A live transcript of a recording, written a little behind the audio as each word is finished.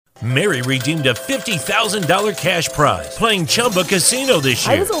Mary redeemed a $50,000 cash prize playing Chumba Casino this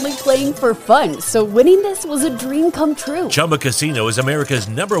year. I was only playing for fun, so winning this was a dream come true. Chumba Casino is America's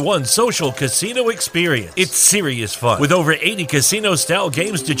 #1 social casino experience. It's serious fun. With over 80 casino-style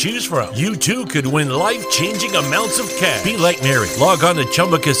games to choose from, you too could win life-changing amounts of cash. Be like Mary. Log on to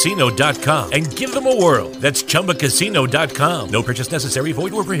ChumbaCasino.com and give them a whirl. That's ChumbaCasino.com. No purchase necessary.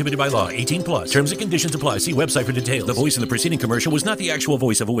 Void where prohibited by law. 18 plus. Terms and conditions apply. See website for details. The voice in the preceding commercial was not the actual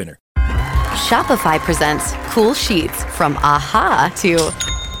voice of a winner. Shopify presents cool sheets from AHA to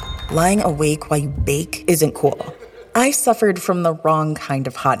lying awake while you bake isn't cool. I suffered from the wrong kind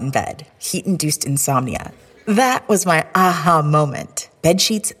of hot in bed, heat-induced insomnia. That was my aha moment. Bed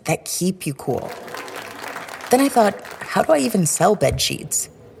sheets that keep you cool. Then I thought, how do I even sell bed sheets?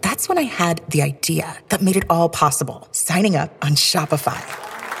 That's when I had the idea that made it all possible, signing up on Shopify.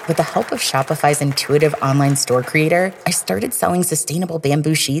 With the help of Shopify's intuitive online store creator, I started selling sustainable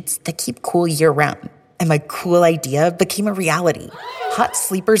bamboo sheets that keep cool year-round. And my cool idea became a reality. Hot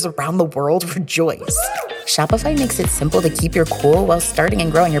sleepers around the world rejoice. Shopify makes it simple to keep your cool while starting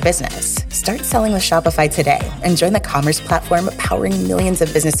and growing your business. Start selling with Shopify today and join the commerce platform powering millions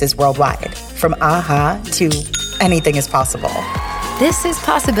of businesses worldwide. From aha to anything is possible. This is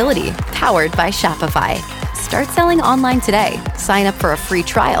Possibility, powered by Shopify. Start selling online today. Sign up for a free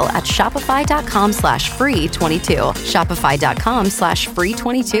trial at shopify.com/free22.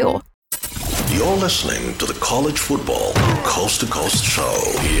 Shopify.com/free22. You're listening to the College Football Coast to Coast Show.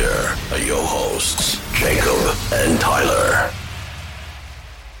 Here are your hosts, Jacob and Tyler.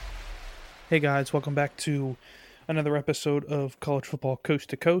 Hey guys, welcome back to another episode of College Football Coast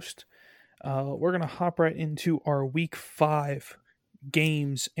to Coast. We're going to hop right into our Week 5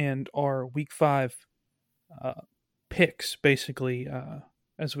 games and our Week 5 picks, basically,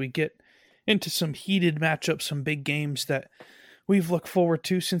 as we get into some heated matchups, some big games that we've looked forward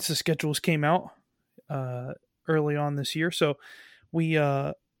to since the schedules came out early on this year. So we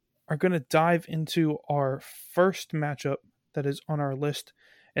are going to dive into our first matchup that is on our list,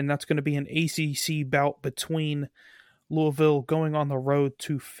 and that's going to be an ACC bout between Louisville going on the road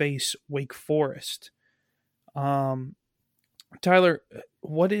to face Wake Forest. Tyler,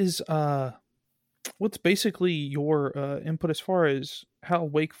 what's basically your input as far as how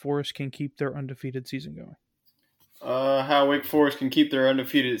Wake Forest can keep their undefeated season going? How Wake Forest can keep their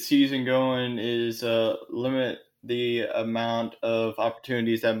undefeated season going is limit the amount of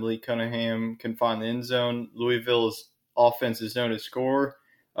opportunities that Malik Cunningham can find the end zone. Louisville's offense is known to score,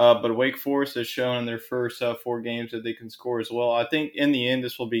 but Wake Forest has shown in their first 4 games that they can score as well. I think in the end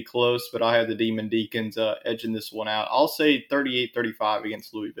this will be close, but I have the Demon Deacons edging this one out. I'll say 38-35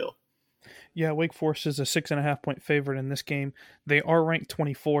 against Louisville. Yeah, Wake Forest is a 6.5-point favorite in this game. They are ranked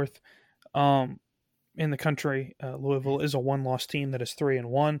 24th in the country. Louisville is a one-loss team that is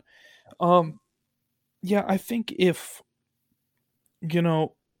 3-1. Yeah, I think if,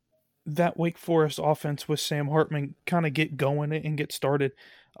 that Wake Forest offense with Sam Hartman kind of get going and get started,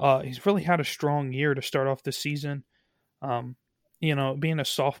 he's really had a strong year to start off the season. Being a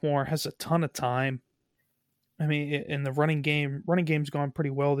sophomore, has a ton of time. I mean, in the running game's gone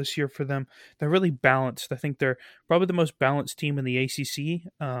pretty well this year for them. They're really balanced. I think they're probably the most balanced team in the ACC.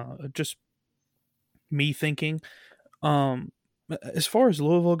 Just me thinking. As far as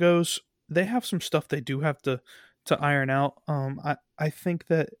Louisville goes, they have some stuff they do have to iron out. I think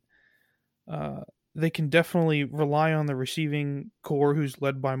that they can definitely rely on the receiving core, who's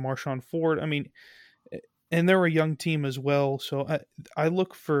led by Marshawn Ford. I mean, and they're a young team as well. So I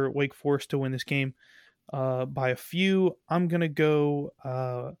look for Wake Forest to win this game by a few. I'm going to go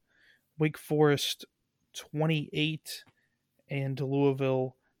Wake Forest 28 and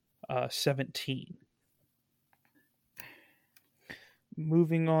Louisville 17.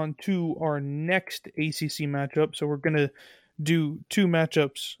 Moving on to our next ACC matchup. So we're going to do 2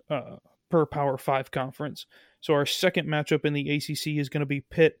 matchups per Power 5 conference. So our second matchup in the ACC is going to be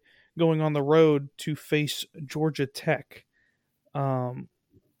Pitt going on the road to face Georgia Tech. Who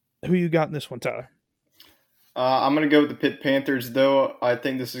you got in this one, Tyler? I'm going to go with the Pitt Panthers, though. I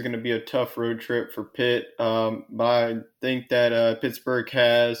think this is going to be a tough road trip for Pitt. But I think that Pittsburgh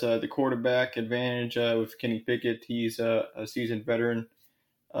has the quarterback advantage with Kenny Pickett. He's a seasoned veteran.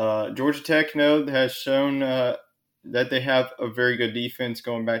 Georgia Tech, has shown that they have a very good defense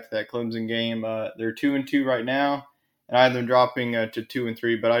going back to that Clemson game. They're 2-2 right now, and I have them dropping to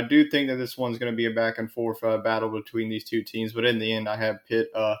 2-3. But I do think that this one's going to be a back-and-forth battle between these two teams. But in the end, I have Pitt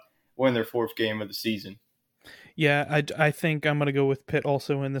win their 4th game of the season. Yeah, I think I'm going to go with Pitt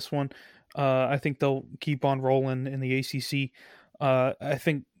also in this one. I think they'll keep on rolling in the ACC. I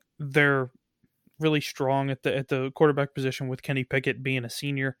think their really strong at the quarterback position with Kenny Pickett being a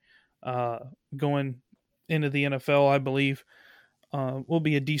senior going into the NFL. I believe will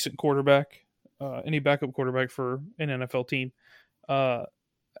be a decent quarterback, any backup quarterback for an NFL team.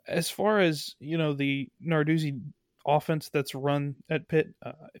 As far as the Narduzzi offense that's run at Pitt,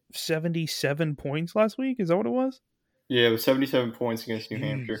 77 points last week. Is that what it was? Yeah, it was 77 points against New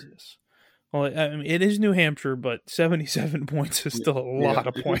Hampshire. Well, I mean, it is New Hampshire, but 77 points is still a lot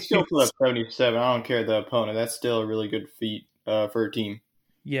of points. Still put up 77. I don't care the opponent. That's still a really good feat for a team.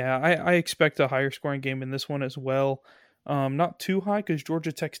 Yeah, I expect a higher scoring game in this one as well. Not too high because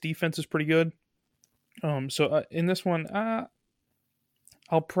Georgia Tech's defense is pretty good. So in this one,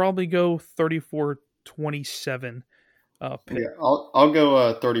 I'll probably go 34-27. Yeah, I'll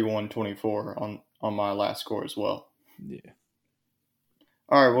go 31-24 on my last score as well. Yeah.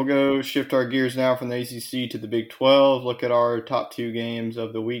 All right, we'll go shift our gears now from the ACC to the Big 12. Look at our top 2 games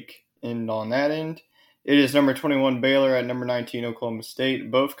of the week. And on that end, it is number 21 Baylor at number 19 Oklahoma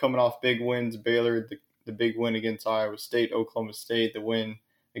State. Both coming off big wins. Baylor, the big win against Iowa State. Oklahoma State, the win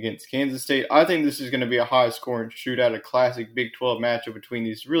against Kansas State. I think this is going to be a high-scoring shootout, a classic Big 12 matchup between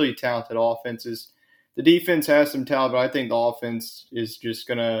these really talented offenses. The defense has some talent, but I think the offense is just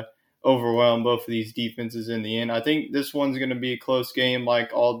going to overwhelm both of these defenses in the end. I think this one's going to be a close game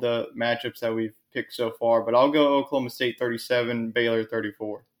like all the matchups that we've picked so far, but I'll go Oklahoma State 37, Baylor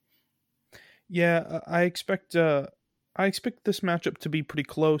 34. Yeah, I expect this matchup to be pretty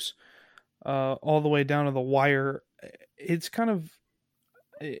close, all the way down to the wire. It's a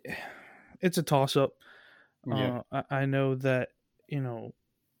toss-up. Yeah. I know that,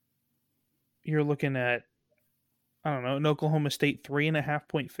 you're looking at, I don't know, an Oklahoma State 3.5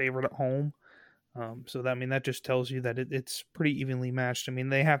 point favorite at home. So that just tells you that it's pretty evenly matched. I mean,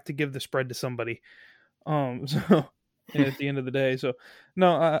 they have to give the spread to somebody. So at the end of the day, so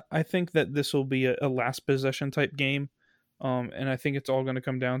no, I think that this will be a last possession type game. And I think it's all going to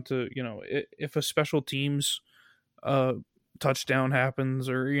come down to, if a special teams touchdown happens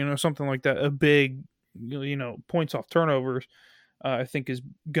or, something like that, a big, points off turnovers, I think is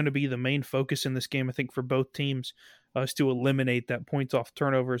going to be the main focus in this game. I think for both teams is to eliminate that points off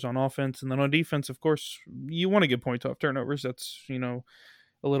turnovers on offense. And then on defense, of course, you want to get points off turnovers. That's, a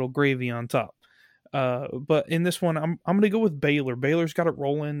little gravy on top. But in this one, I'm going to go with Baylor. Baylor's got it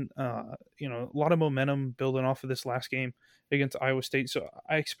rolling, a lot of momentum building off of this last game against Iowa State. So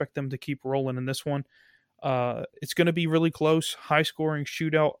I expect them to keep rolling in this one. It's going to be really close, high scoring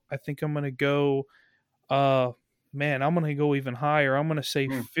shootout. I think I'm going to go, I'm going to go even higher. I'm going to say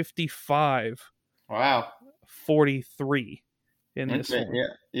 55. Wow. 43 in this one.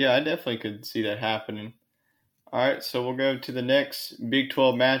 Yeah, I definitely could see that happening. All right, so we'll go to the next Big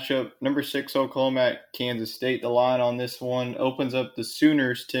 12 matchup. Number 6 Oklahoma at Kansas State. The line on this one opens up the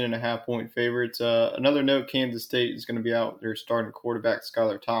Sooners 10.5 point favorites. Another note, Kansas State is going to be out their starting quarterback,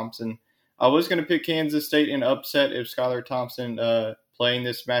 Skylar Thompson. I was going to pick Kansas State in upset if Skylar Thompson playing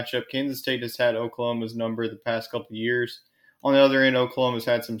this matchup. Kansas State has had Oklahoma's number the past couple of years. On the other end, Oklahoma's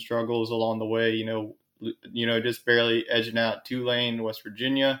had some struggles along the way, just barely edging out Tulane, West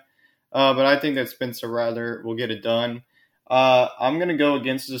Virginia. But I think that Spencer Rattler will get it done. I'm going to go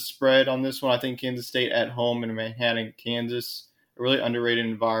against the spread on this one. I think Kansas State at home in Manhattan, Kansas, a really underrated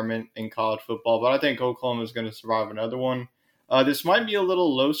environment in college football. But I think Oklahoma is going to survive another one. This might be a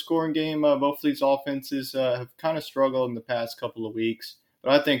little low-scoring game. Both of these offenses have kind of struggled in the past couple of weeks.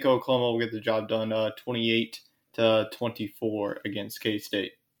 But I think Oklahoma will get the job done 28-24 against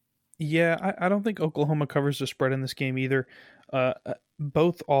K-State. Yeah, I don't think Oklahoma covers the spread in this game either.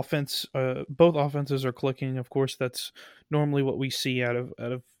 Both offenses are clicking. Of course, that's normally what we see out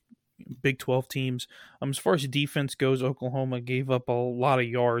of Big 12 teams. As far as defense goes, Oklahoma gave up a lot of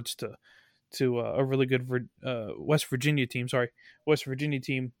yards to a really good West Virginia team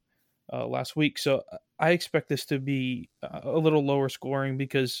last week. So I expect this to be a little lower scoring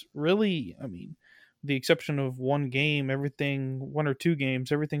because really, I mean, the exception of one or two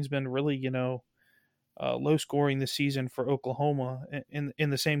games, everything's been really, low scoring this season for Oklahoma, and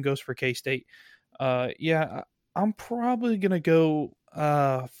the same goes for K-State. I'm probably going to go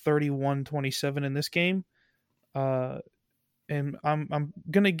 31-27 in this game. And I'm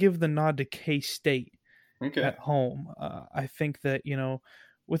going to give the nod to K-State at home. I think that,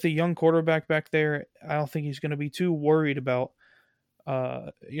 with a young quarterback back there, I don't think he's going to be too worried about,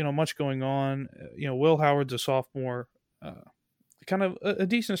 much going on. Will Howard's a sophomore, kind of a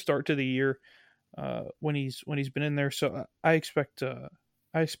decent start to the year when he's been in there. So I expect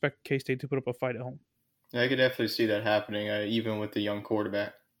K-State to put up a fight at home. Yeah, I could definitely see that happening, even with the young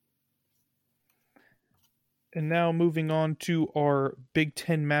quarterback. And now moving on to our Big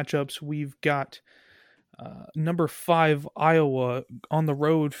Ten matchups, we've got number 5 Iowa on the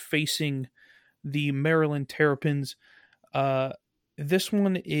road facing the Maryland Terrapins. This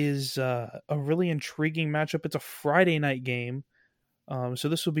one is a really intriguing matchup. It's a Friday night game, so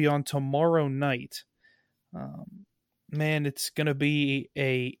this will be on tomorrow night. Man, it's going to be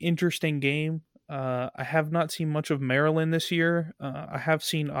a interesting game. I have not seen much of Maryland this year. I have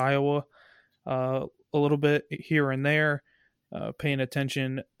seen Iowa a little bit here and there, paying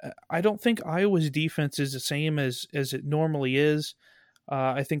attention. I don't think Iowa's defense is the same as it normally is.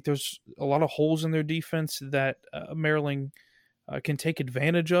 I think there's a lot of holes in their defense that Maryland can take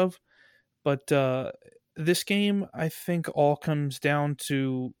advantage of. But this game, I think, all comes down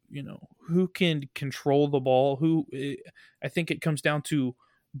to, who can control the ball. I think it comes down to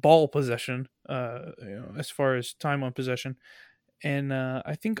ball possession, as far as time on possession. And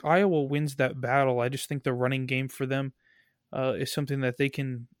I think Iowa wins that battle. I just think the running game for them is something that they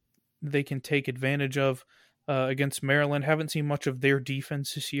can take advantage of against Maryland. Haven't seen much of their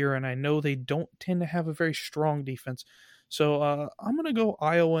defense this year, and I know they don't tend to have a very strong defense. So I'm going to go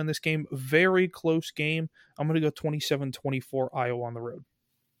Iowa in this game. Very close game. I'm going to go 27-24 Iowa on the road.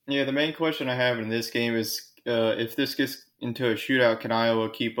 Yeah, the main question I have in this game is if this gets into a shootout, can Iowa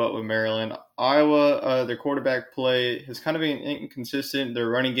keep up with Maryland? Iowa, their quarterback play has kind of been inconsistent. Their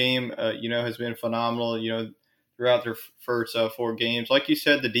running game, has been phenomenal, throughout their first 4 games. Like you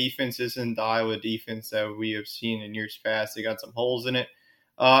said, the defense isn't the Iowa defense that we have seen in years past. They got some holes in it.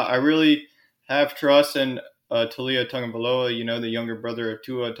 I really have trust in Taulia Tagovailoa, the younger brother of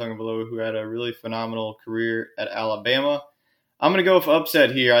Tua Tagovailoa, who had a really phenomenal career at Alabama. I'm going to go with upset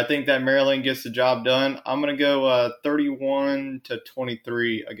here. I think that Maryland gets the job done. I'm going to go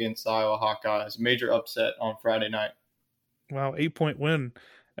 31-23 against the Iowa Hawkeyes. Major upset on Friday night. Wow, 8-point win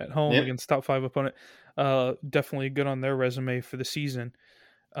at home against top 5 opponent. Definitely good on their resume for the season.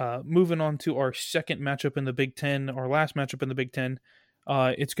 Moving on to our second matchup in the Big Ten, our last matchup in the Big Ten.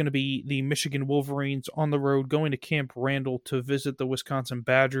 It's going to be the Michigan Wolverines on the road going to Camp Randall to visit the Wisconsin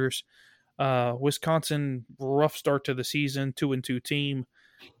Badgers. Wisconsin, rough start to the season, 2-2 team.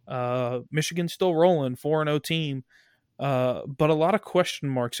 Michigan still rolling, 4-0 team. But a lot of question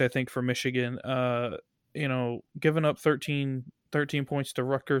marks, I think, for Michigan. Giving up 13 points to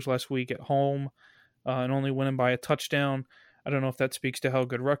Rutgers last week at home and only winning by a touchdown. I don't know if that speaks to how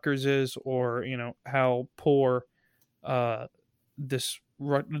good Rutgers is or, how poor this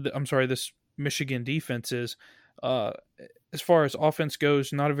Michigan defense is. As far as offense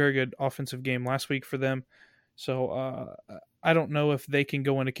goes, not a very good offensive game last week for them. So I don't know if they can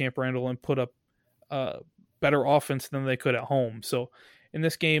go into Camp Randall and put up better offense than they could at home. So in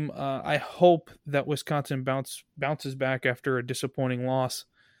this game, I hope that Wisconsin bounces back after a disappointing loss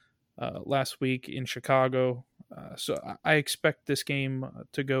last week in Chicago. So I expect this game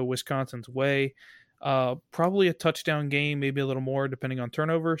to go Wisconsin's way. Probably a touchdown game, maybe a little more depending on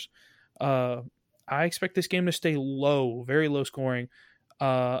turnovers. I expect this game to stay low, very low scoring.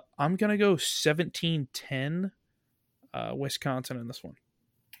 I'm going to go 17-10 Wisconsin in this one.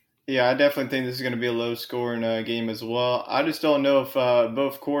 Yeah, I definitely think this is going to be a low-scoring game as well. I just don't know if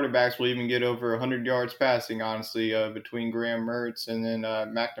both quarterbacks will even get over 100 yards passing, honestly, between Graham Mertz and then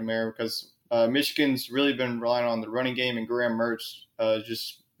McNamara, because Michigan's really been relying on the running game, and Graham Mertz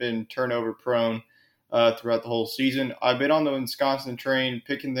just been turnover-prone throughout the whole season. I've been on the Wisconsin train,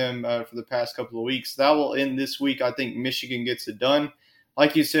 picking them for the past couple of weeks. That will end this week. I think Michigan gets it done.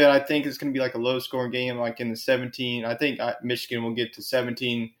 Like you said, I think it's going to be like a low-scoring game, like in the 17. I think Michigan will get to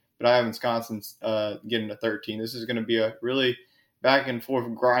 17, but I have Wisconsin getting to 13. This is going to be a really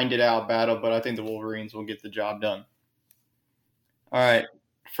back-and-forth, grinded-out battle, but I think the Wolverines will get the job done. All right.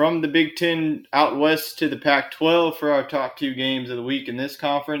 From the Big Ten out west to the Pac-12 for our top 2 games of the week in this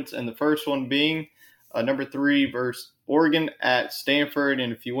conference, and the first one being number 3 versus Oregon at Stanford.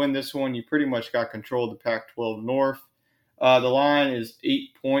 And if you win this one, you pretty much got control of the Pac-12 North. The line is 8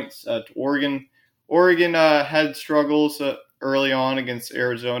 points to Oregon. Oregon had struggles early on against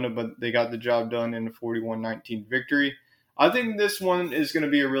Arizona, but they got the job done in a 41-19 victory. I think this one is going to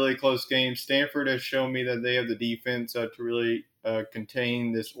be a really close game. Stanford has shown me that they have the defense to really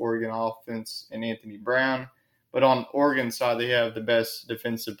contain this Oregon offense and Anthony Brown. But on Oregon's side, they have the best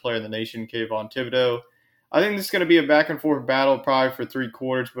defensive player in the nation, Kayvon Thibodeau. I think this is going to be a back-and-forth battle probably for 3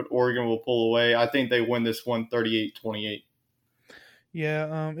 quarters, but Oregon will pull away. I think they win this one 38-28.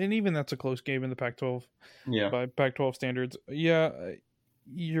 Yeah, and even that's a close game in the Pac-12 by Pac-12 standards. Yeah,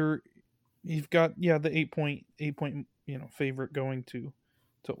 you've got the 8-point favorite going to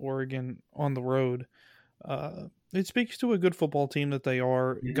Oregon on the road. It speaks to a good football team that they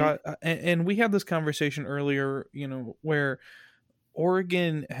are. And we had this conversation earlier, where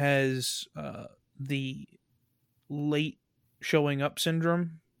Oregon has the late showing up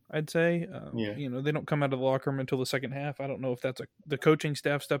syndrome, I'd say. They don't come out of the locker room until the second half. I don't know if that's the coaching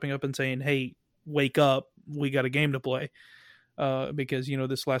staff stepping up and saying, hey, wake up, we got a game to play. Because,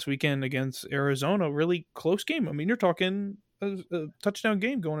 this last weekend against Arizona, really close game. I mean, you're talking a touchdown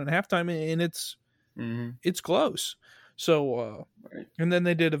game going in halftime, and it's close. So, and then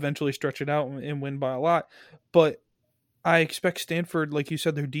they did eventually stretch it out and win by a lot. But I expect Stanford, like you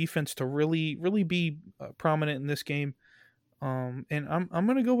said, their defense to really, really be prominent in this game. And I'm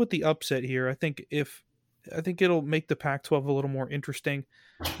going to go with the upset here. I think it'll make the Pac-12 a little more interesting.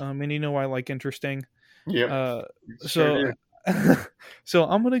 And I like interesting. Yeah. So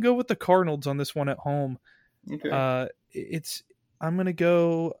I'm going to go with the Cardinals on this one at home. Okay. I'm going to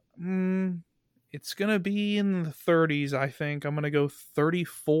go. It's going to be in the 30s, I think. I'm going to go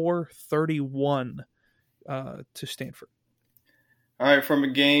 34-31 to Stanford. All right, from a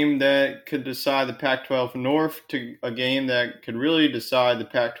game that could decide the Pac-12 North to a game that could really decide the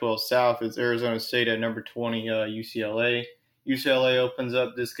Pac-12 South is Arizona State at number 20, UCLA. UCLA opens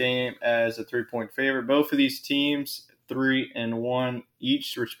up this game as a 3-point favorite. Both of these teams, 3-1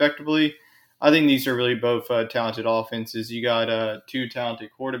 each, respectively. I think these are really both talented offenses. You got two talented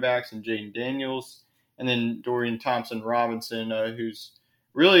quarterbacks in Jaden Daniels and then Dorian Thompson-Robinson, who's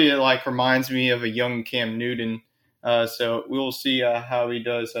really reminds me of a young Cam Newton. So we'll see how he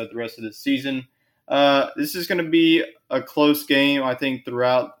does the rest of the season. This is going to be a close game, I think,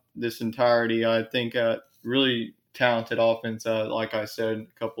 throughout this entirety. I think really talented offense, like I said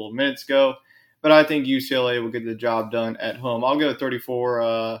a couple of minutes ago. But I think UCLA will get the job done at home. I'll go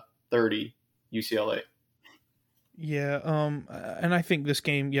 34-30 UCLA. Yeah, and I think this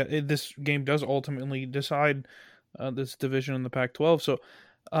game does ultimately decide this division in the Pac-12. So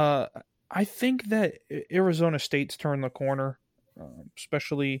I think that Arizona State's turned the corner,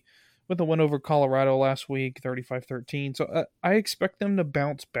 especially with the win over Colorado last week, 35-13. So I expect them to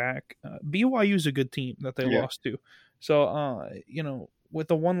bounce back. BYU's a good team that they lost to. So, with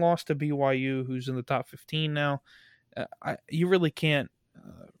the one loss to BYU, who's in the top 15 now, you really can't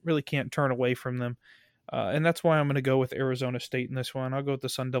turn away from them. And that's why I'm going to go with Arizona State in this one. I'll go with the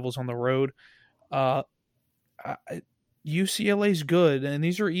Sun Devils on the road. UCLA's good, and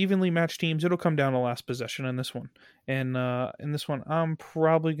these are evenly matched teams. It'll come down to last possession in this one. And in this one, I'm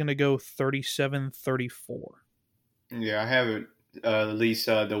probably going to go 37-34. Yeah, I have it, at least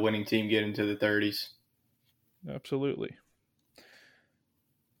the winning team get into the 30s. Absolutely.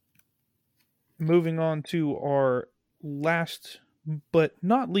 Moving on to our last but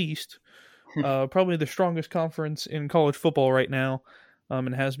not least, probably the strongest conference in college football right now,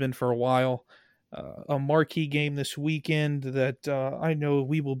 and has been for a while. A marquee game this weekend that I know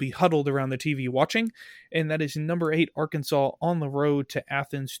we will be huddled around the TV watching, and that is number 8 Arkansas on the road to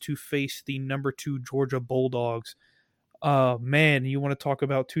Athens to face the number 2 Georgia Bulldogs. Man, you want to talk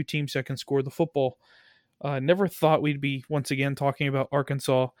about two teams that can score the football. Never thought we'd be once again talking about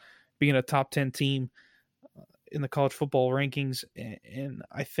Arkansas being a top 10 team in the college football rankings, and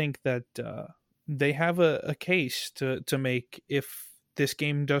I think that they have a case to make if this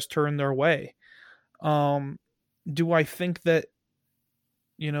game does turn their way. Do I think that,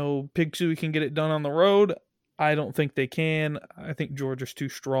 Pig Sooie can get it done on the road? I don't think they can. I think Georgia's too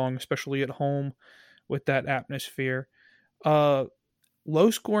strong, especially at home with that atmosphere. Low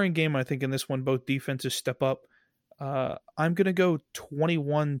scoring game, I think, in this one. Both defenses step up. I'm going to go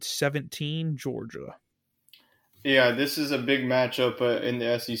 21-17 Georgia. Yeah, this is a big matchup in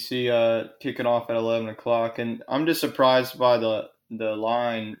the SEC, kicking off at 11 o'clock. And I'm just surprised by the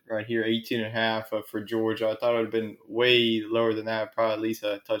line right here, 18.5 for Georgia. I thought it would have been way lower than that, probably at least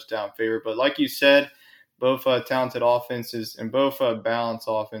a touchdown favorite. But like you said, both talented offenses and both balanced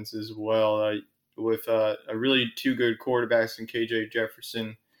offenses as well, with really two good quarterbacks in KJ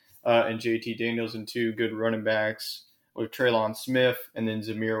Jefferson and JT Daniels, and two good running backs with Traylon Smith and then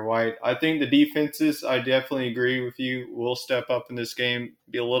Zamir White. I think the defenses, I definitely agree with you, will step up in this game,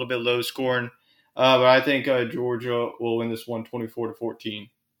 be a little bit low scoring. But I think Georgia will win this one 24-14.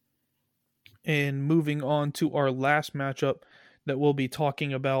 And moving on to our last matchup that we'll be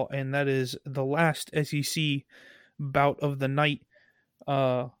talking about, and that is the last SEC bout of the night.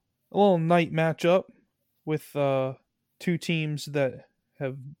 A little night matchup with two teams that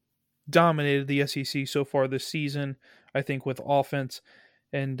have dominated the SEC so far this season, I think, with offense.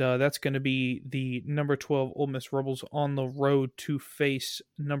 And that's going to be the number 12 Ole Miss Rebels on the road to face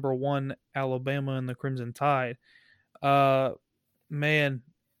number 1 Alabama and the Crimson Tide. Man,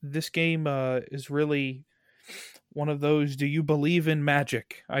 this game is really one of those, do you believe in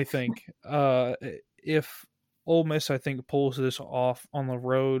magic? I think if Ole Miss, I think, pulls this off on the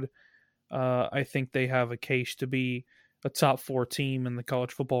road, I think they have a case to be a top 4 team in the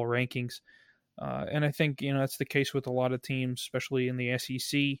college football rankings. And I think, that's the case with a lot of teams, especially in the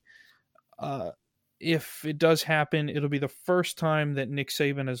SEC. If it does happen, it'll be the first time that Nick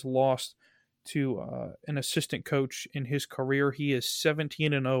Saban has lost to an assistant coach in his career. He is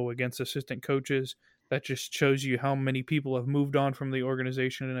 17-0 against assistant coaches. That just shows you how many people have moved on from the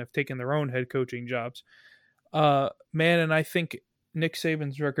organization and have taken their own head coaching jobs. And I think Nick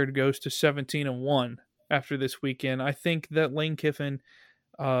Saban's record goes to 17-1 after this weekend. I think that Lane Kiffin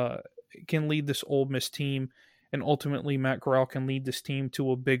can lead this Ole Miss team, and ultimately Matt Corral can lead this team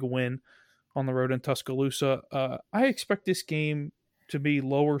to a big win on the road in Tuscaloosa. I expect this game to be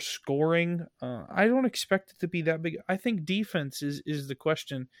lower scoring. I don't expect it to be that big. I think defense is the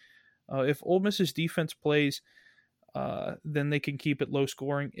question. If Ole Miss's defense plays, then they can keep it low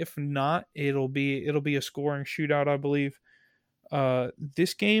scoring. If not, it'll be a scoring shootout, I believe.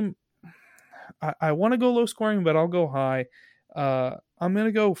 This game, I want to go low scoring, but I'll go high. I'm going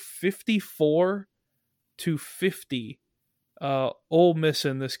to go 54-50 Ole Miss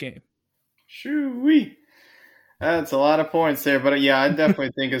in this game. Shoo-wee. That's a lot of points there. But, yeah, I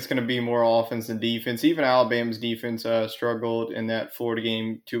definitely think it's going to be more offense than defense. Even Alabama's defense struggled in that Florida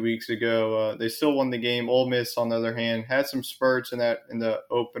game 2 weeks ago. They still won the game. Ole Miss, on the other hand, had some spurts in the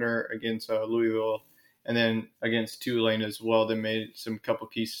opener against Louisville and then against Tulane as well. They made some couple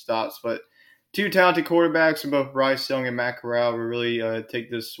key stops. But two talented quarterbacks, both Bryce Young and Matt Corral, will really take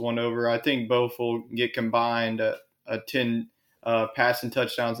this one over. I think both will get combined 10 passing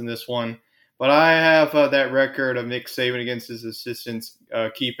touchdowns in this one. But I have that record of Nick Saban against his assistants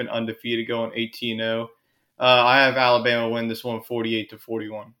keeping undefeated, going 18-0. I have Alabama win this one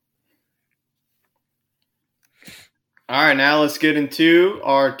 48-41. All right, now let's get into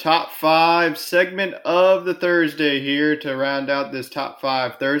our top 5 segment of the Thursday here to round out this top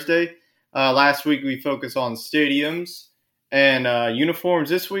 5 Thursday. Last week we focused on stadiums and uniforms.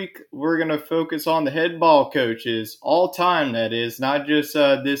 This week we're going to focus on the head ball coaches, all time that is, not just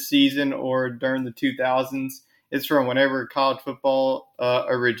this season or during the 2000s. It's from whenever college football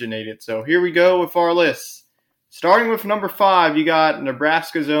originated. So here we go with our list. Starting with number 5, you got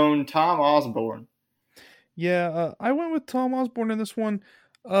Nebraska's own Tom Osborne. Yeah, I went with Tom Osborne in this one.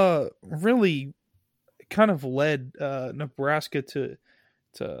 Really kind of led Nebraska to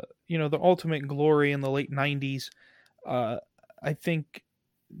the ultimate glory in the late 90s. I think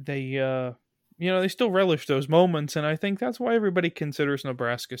they they still relish those moments, and I think that's why everybody considers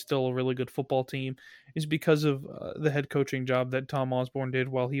Nebraska still a really good football team, is because of the head coaching job that Tom Osborne did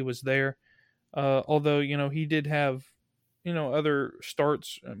while he was there. Although he did have other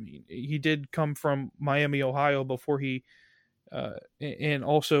starts. I mean, he did come from Miami, Ohio before he and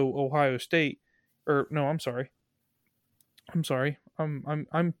also Ohio State. Or no, I'm sorry.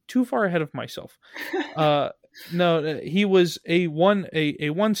 I'm too far ahead of myself. No, he was a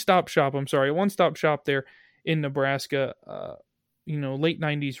one-stop shop. I'm sorry, a one-stop shop there in Nebraska. Late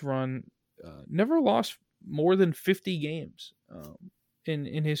 90s run. Never lost more than 50 games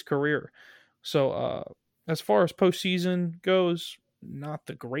in his career. So as far as postseason goes, not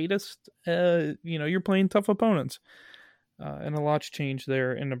the greatest. You're playing tough opponents, and a lot's changed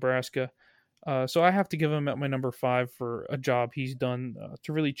there in Nebraska. So I have to give him at my number 5 for a job he's done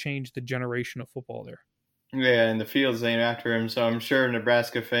to really change the generation of football there. Yeah, and the field's named after him, so I'm sure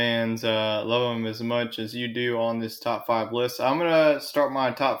Nebraska fans love him as much as you do on this top 5 list. I'm going to start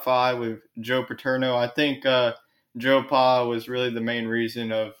my top 5 with Joe Paterno. I think Joe Pa was really the main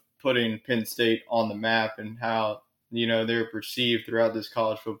reason of putting Penn State on the map and how, they're perceived throughout this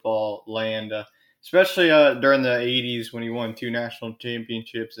college football land, especially during the 80s when he won 2 national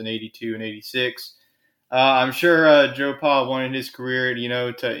championships in 82 and 86. I'm sure Joe Pa wanted his career,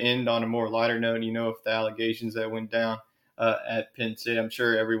 to end on a more lighter note, if the allegations that went down at Penn State. I'm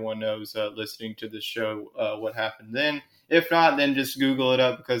sure everyone knows listening to this show what happened then. If not, then just Google it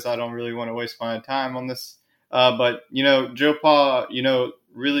up because I don't really want to waste my time on this. But Joe Pa,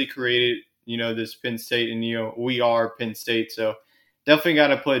 really created, this Penn State, and, we are Penn State. So definitely got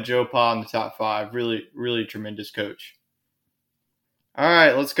to put Joe Pa in the top 5. Really, really tremendous coach. All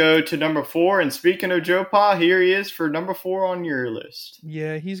right, let's go to number 4. And speaking of Joe Pa, here he is for number 4 on your list.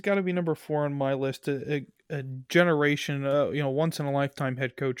 Yeah, he's got to be number 4 on my list. A generation, once in a lifetime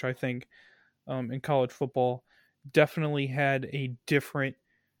head coach, I think, in college football. Definitely had a different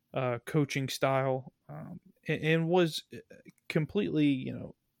coaching style, and was completely,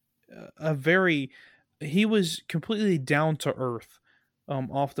 he was completely down to earth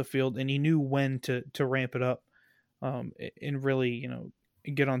off the field, and he knew when to ramp it up and really,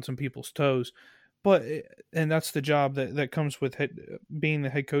 get on some people's toes. But and that's the job that comes with being the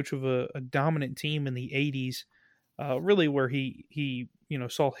head coach of a dominant team in the 80s, really where he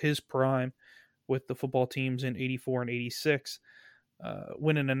saw his prime with the football teams in 84 and 86,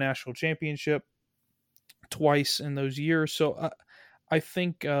 winning a national championship twice in those years. So I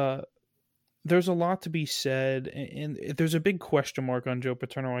think there's a lot to be said, and there's a big question mark on Joe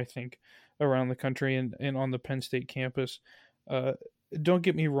Paterno, I think, around the country and on the Penn State campus. Don't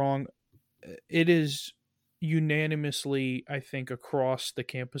get me wrong, it is unanimously, I think, across the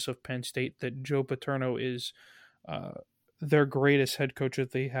campus of Penn State that Joe Paterno is their greatest head coach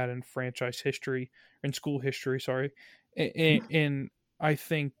that they had in franchise history, in school history, sorry. And I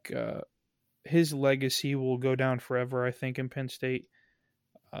think his legacy will go down forever, I think, in Penn State.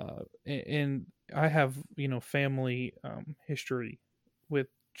 And I have, family history with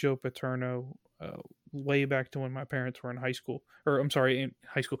Joe Paterno way back to when my parents were in high school, or I'm sorry,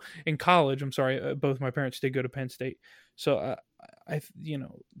 in college. I'm sorry, both my parents did go to Penn State, so I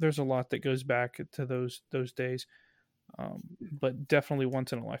there's a lot that goes back to those days, but definitely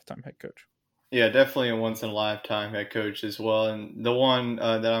once in a lifetime head coach. Yeah, definitely a once in a lifetime head coach as well. And the one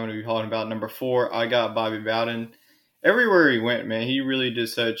that I'm going to be talking about, number 4, I got Bobby Bowden. Everywhere he went, man, he really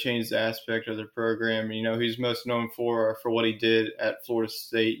just changed the aspect of the program. He's most known for what he did at Florida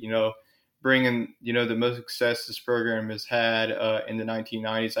State, bringing, the most success this program has had in the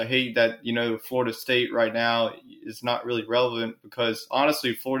 1990s. I hate that, Florida State right now is not really relevant because,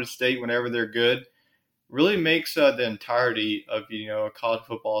 honestly, Florida State, whenever they're good, really makes the entirety of, a college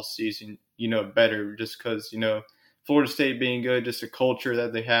football season, better just because, Florida State being good, just the culture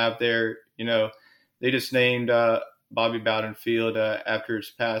that they have there, they just named Bobby Bowden Field after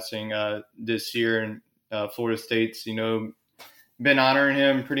his passing this year, and Florida State's, been honoring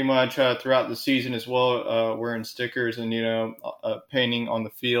him pretty much throughout the season as well, wearing stickers and, painting on the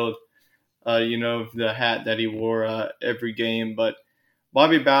field, the hat that he wore every game. But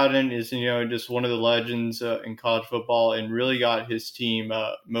Bobby Bowden is, just one of the legends in college football and really got his team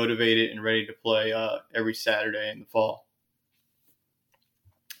motivated and ready to play every Saturday in the fall.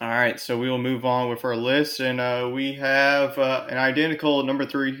 All right, so we will move on with our list, and we have an identical number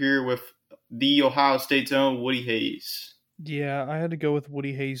 3 here with the Ohio State's own Woody Hayes. Yeah, I had to go with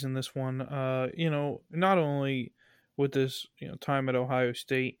Woody Hayes in this one. Not only with this time at Ohio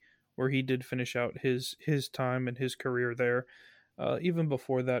State, where he did finish out his time and his career there, even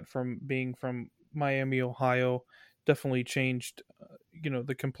before that, from being from Miami, Ohio, definitely changed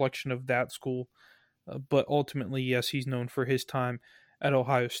the complexion of that school. But ultimately, yes, he's known for his time at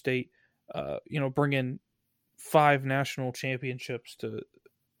Ohio State, bringing 5 national championships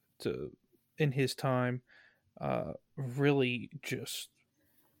to in his time. Really just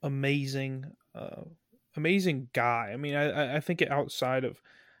amazing guy. I mean, I think outside of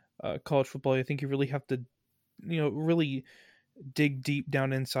college football, I think you really have to, really dig deep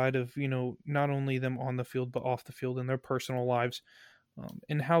down inside of, not only them on the field, but off the field in their personal lives,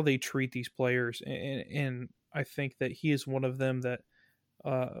 and how they treat these players. And I think that he is one of them that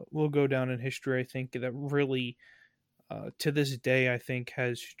will go down in history. I think that really, to this day, I think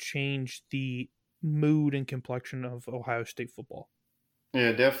has changed the mood and complexion of Ohio State football.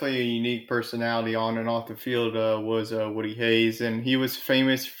 Yeah, definitely a unique personality on and off the field was Woody Hayes, and he was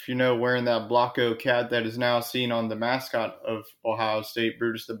famous, wearing that Blocko cap that is now seen on the mascot of Ohio State,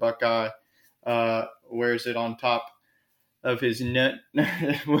 Brutus the Buckeye, wears it on top of his nut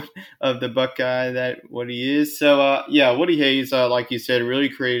of the Buckeye, that what he is. So, Woody Hayes, like you said, really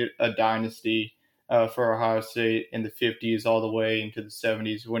created a dynasty for Ohio State in the 50s all the way into the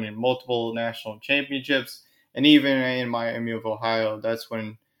 70s, winning multiple national championships. And even in Miami of Ohio, that's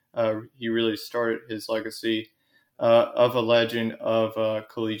when he really started his legacy of a legend of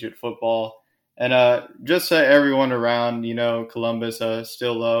collegiate football. And just everyone around, Columbus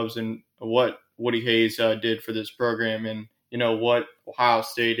still loves and what Woody Hayes did for this program, and, what Ohio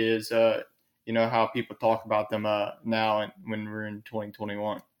State is, how people talk about them now and when we're in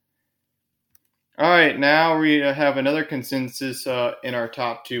 2021. All right, now we have another consensus in our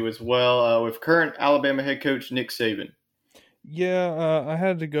top 2 as well, with current Alabama head coach Nick Saban. Yeah, I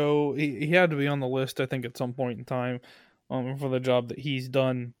had to go. He had to be on the list, I think, at some point in time, for the job that he's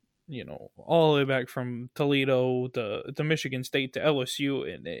done. All the way back from Toledo to Michigan State to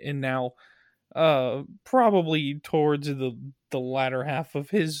LSU, and now probably towards the latter half of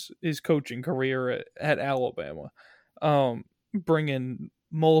his coaching career at Alabama, bringing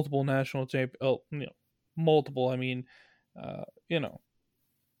multiple national multiple. I mean,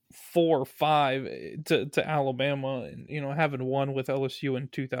 4-5 to Alabama, and having won with LSU in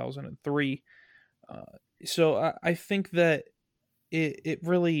 2003. So I think that it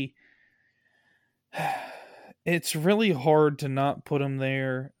really it's really hard to not put him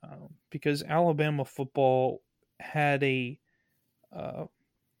there, because Alabama football had a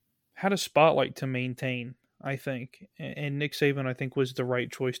spotlight to maintain, I think, and Nick Saban, I think, was the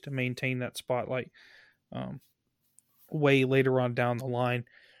right choice to maintain that spotlight way later on down the line.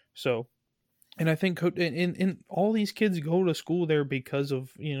 So, and I think and all these kids go to school there because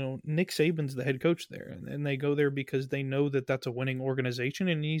of, Nick Saban's the head coach there, and they go there because they know that that's a winning organization,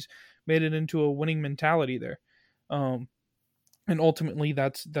 and he's made it into a winning mentality there. And ultimately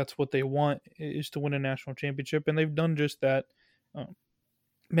that's what they want, is to win a national championship, and they've done just that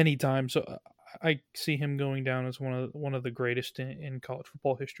many times. So I see him going down as one of the greatest in college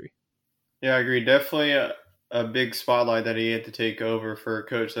football history. Yeah, I agree. Definitely a big spotlight that he had to take over for a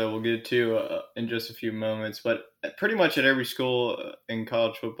coach that we'll get to in just a few moments. But pretty much at every school in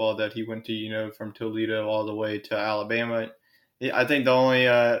college football that he went to, from Toledo all the way to Alabama, I think the only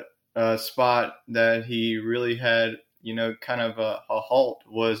spot that he really had, kind of a halt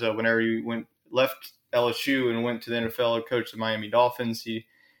was whenever he left LSU and went to the NFL, coach the Miami Dolphins. He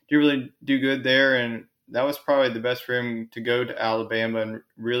did really do good there, and that was probably the best for him to go to Alabama and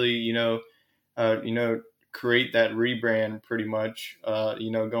really, create that rebrand pretty much,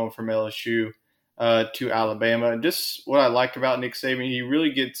 going from LSU to Alabama. Just what I like about Nick Saban, he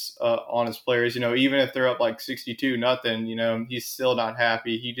really gets on his players, even if they're up like 62-0, he's still not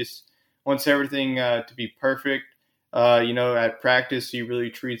happy. He just wants everything to be perfect. At practice, he really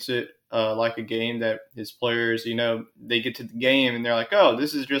treats it like a game that his players, they get to the game and they're like, oh,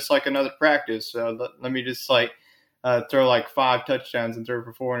 this is just like another practice. So let me just throw like 5 touchdowns and throw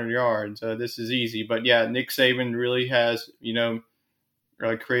for 400 yards. This is easy. But yeah, Nick Saban really has,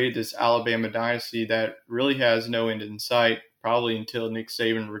 created this Alabama dynasty that really has no end in sight, probably until Nick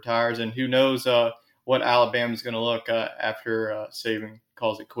Saban retires. And who knows what Alabama's going to look after Saban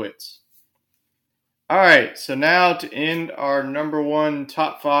calls it quits. All right, so now to end our number 1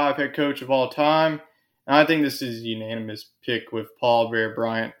 top 5 head coach of all time, and I think this is a unanimous pick with Paul Bear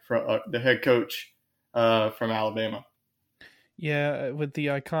Bryant, from the head coach from Alabama. Yeah, with the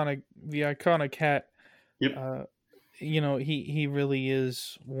iconic hat. Yep. He really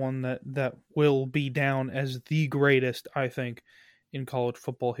is one that will be down as the greatest, I think, in college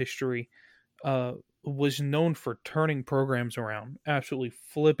football history. Was known for turning programs around, absolutely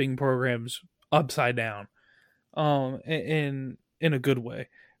flipping programs upside down, in a good way.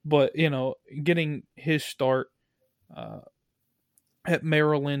 But getting his start at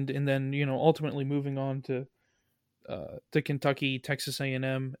Maryland, and then ultimately moving on to Kentucky, Texas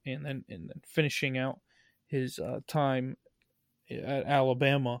A&M, and then finishing out his time at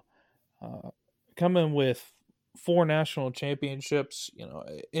Alabama, coming with 4 national championships.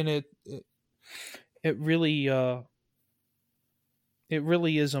 And it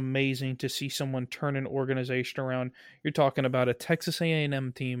really is amazing to see someone turn an organization around. You're talking about a Texas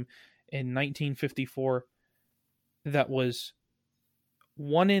A&M team in 1954 that was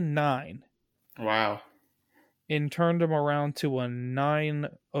 1-9. Wow. And turned them around to a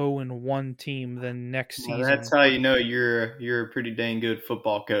 9-0-1 team the next season. That's how you know you're a pretty dang good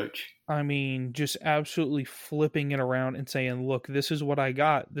football coach. I mean, just absolutely flipping it around and saying, look, this is what I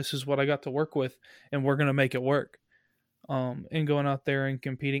got. This is what I got to work with, and we're going to make it work. And going out there and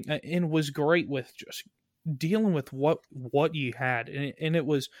competing, and was great with just dealing with what you had. And it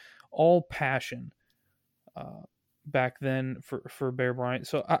was all passion back then for Bear Bryant.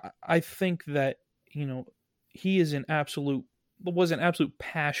 So I think that, he is was an absolute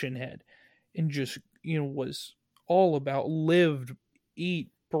passion head, and just, was all about lived,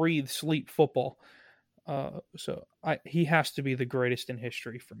 eat, breathe, sleep football. So he has to be the greatest in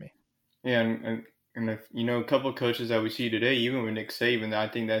history for me. Yeah. And if, a couple of coaches that we see today, even with Nick Saban, I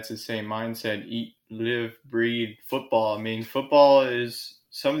think that's the same mindset: eat, live, breathe football. I mean, football is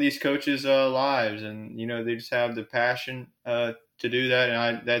some of these coaches' lives, and they just have the passion to do that.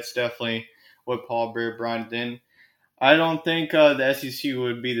 And that's definitely what Paul Bear Bryant did. I don't think the SEC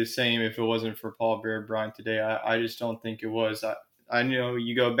would be the same if it wasn't for Paul Bear Bryant today. I just don't think it was. I know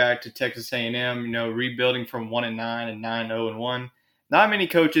you go back to Texas A&M, rebuilding from 1-9 and 9-0-1. Not many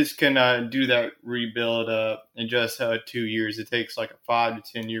coaches can do that rebuild in just 2 years. It takes like a 5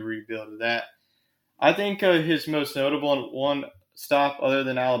 to 10 year rebuild of that. I think his most notable one stop other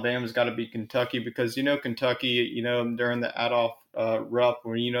than Alabama has got to be Kentucky, because Kentucky, during the Adolph Rupp,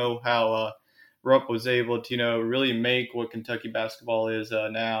 where how Rupp was able to really make what Kentucky basketball is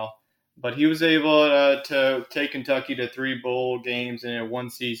now. But he was able to take Kentucky to 3 bowl games in one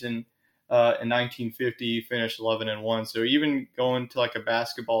season. In 1950, he finished 11-1. So even going to like a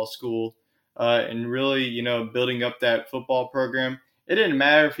basketball school and really, building up that football program, it didn't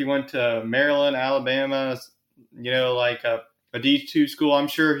matter if he went to Maryland, Alabama, like a D2 school. I'm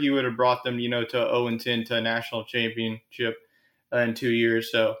sure he would have brought them, to 0-10 to a national championship in 2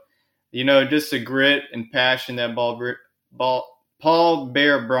 years. So, just the grit and passion that Paul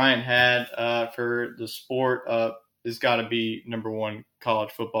Bear Bryant had for the sport has got to be number one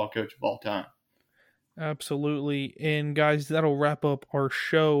college football coach of all time. Absolutely. And guys, that'll wrap up our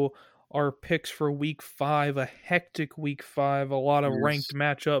show, our picks for week 5, a hectic week 5, a lot of ranked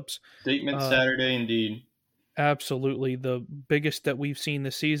matchups. Statement Saturday indeed. Absolutely. The biggest that we've seen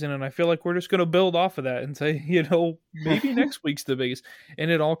this season. And I feel like we're just going to build off of that and say, maybe next week's the biggest.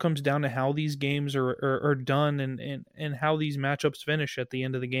 And it all comes down to how these games are done and how these matchups finish at the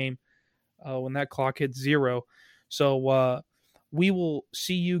end of the game when that clock hits 0. So we will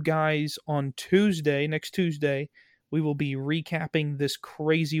see you guys on Tuesday, next Tuesday. We will be recapping this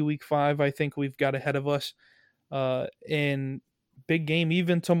crazy week 5 I think we've got ahead of us. And big game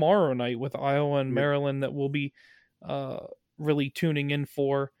even tomorrow night with Iowa and Maryland that we'll be really tuning in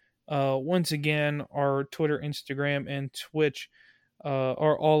for. Once again, our Twitter, Instagram, and Twitch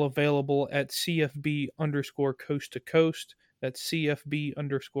are all available at CFB_coast to coast. That's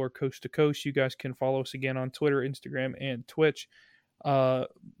CFB_coast to coast. You guys can follow us again on Twitter, Instagram, and Twitch.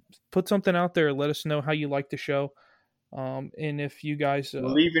 Put something out there. Let us know how you like the show. And if you guys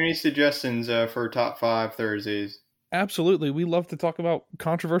leave any suggestions for top 5 Thursdays. Absolutely. We love to talk about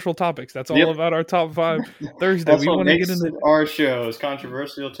controversial topics. That's all about our top 5 Thursday. That's what makes our shows,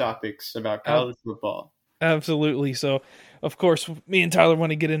 controversial topics about college football. Absolutely. So, of course, me and Tyler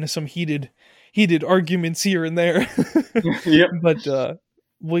want to get into some heated arguments here and there. Yep. But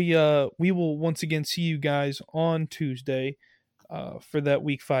we will once again see you guys on Tuesday for that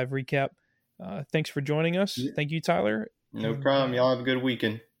week 5 recap. Thanks for joining us. Thank you, Tyler. No problem. Y'all have a good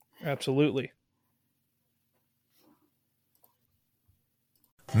weekend. Absolutely.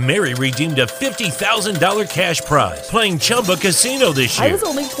 Mary redeemed a $50,000 cash prize playing Chumba Casino this year. I was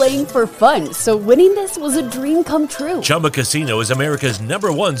only playing for fun, so winning this was a dream come true. Chumba Casino is America's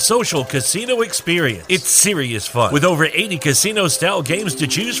 #1 social casino experience. It's serious fun. With over 80 casino-style games to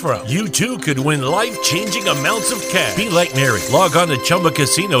choose from, you too could win life-changing amounts of cash. Be like Mary. Log on to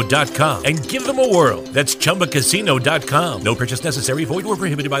ChumbaCasino.com and give them a whirl. That's ChumbaCasino.com. No purchase necessary. Void or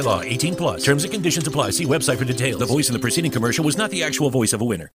prohibited by law. 18+. Terms and conditions apply. See website for details. The voice in the preceding commercial was not the actual voice of a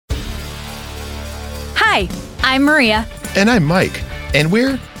winner. Hi, I'm Maria. And I'm Mike. And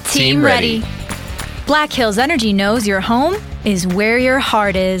we're Team Ready. Black Hills Energy knows your home is where your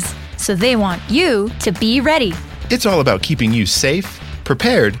heart is, so they want you to be ready. It's all about keeping you safe,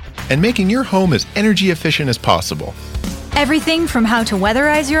 prepared, and making your home as energy efficient as possible. Everything from how to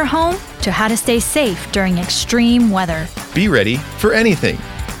weatherize your home to how to stay safe during extreme weather. Be ready for anything.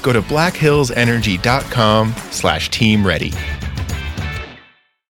 Go to blackhillsenergy.com/teamready.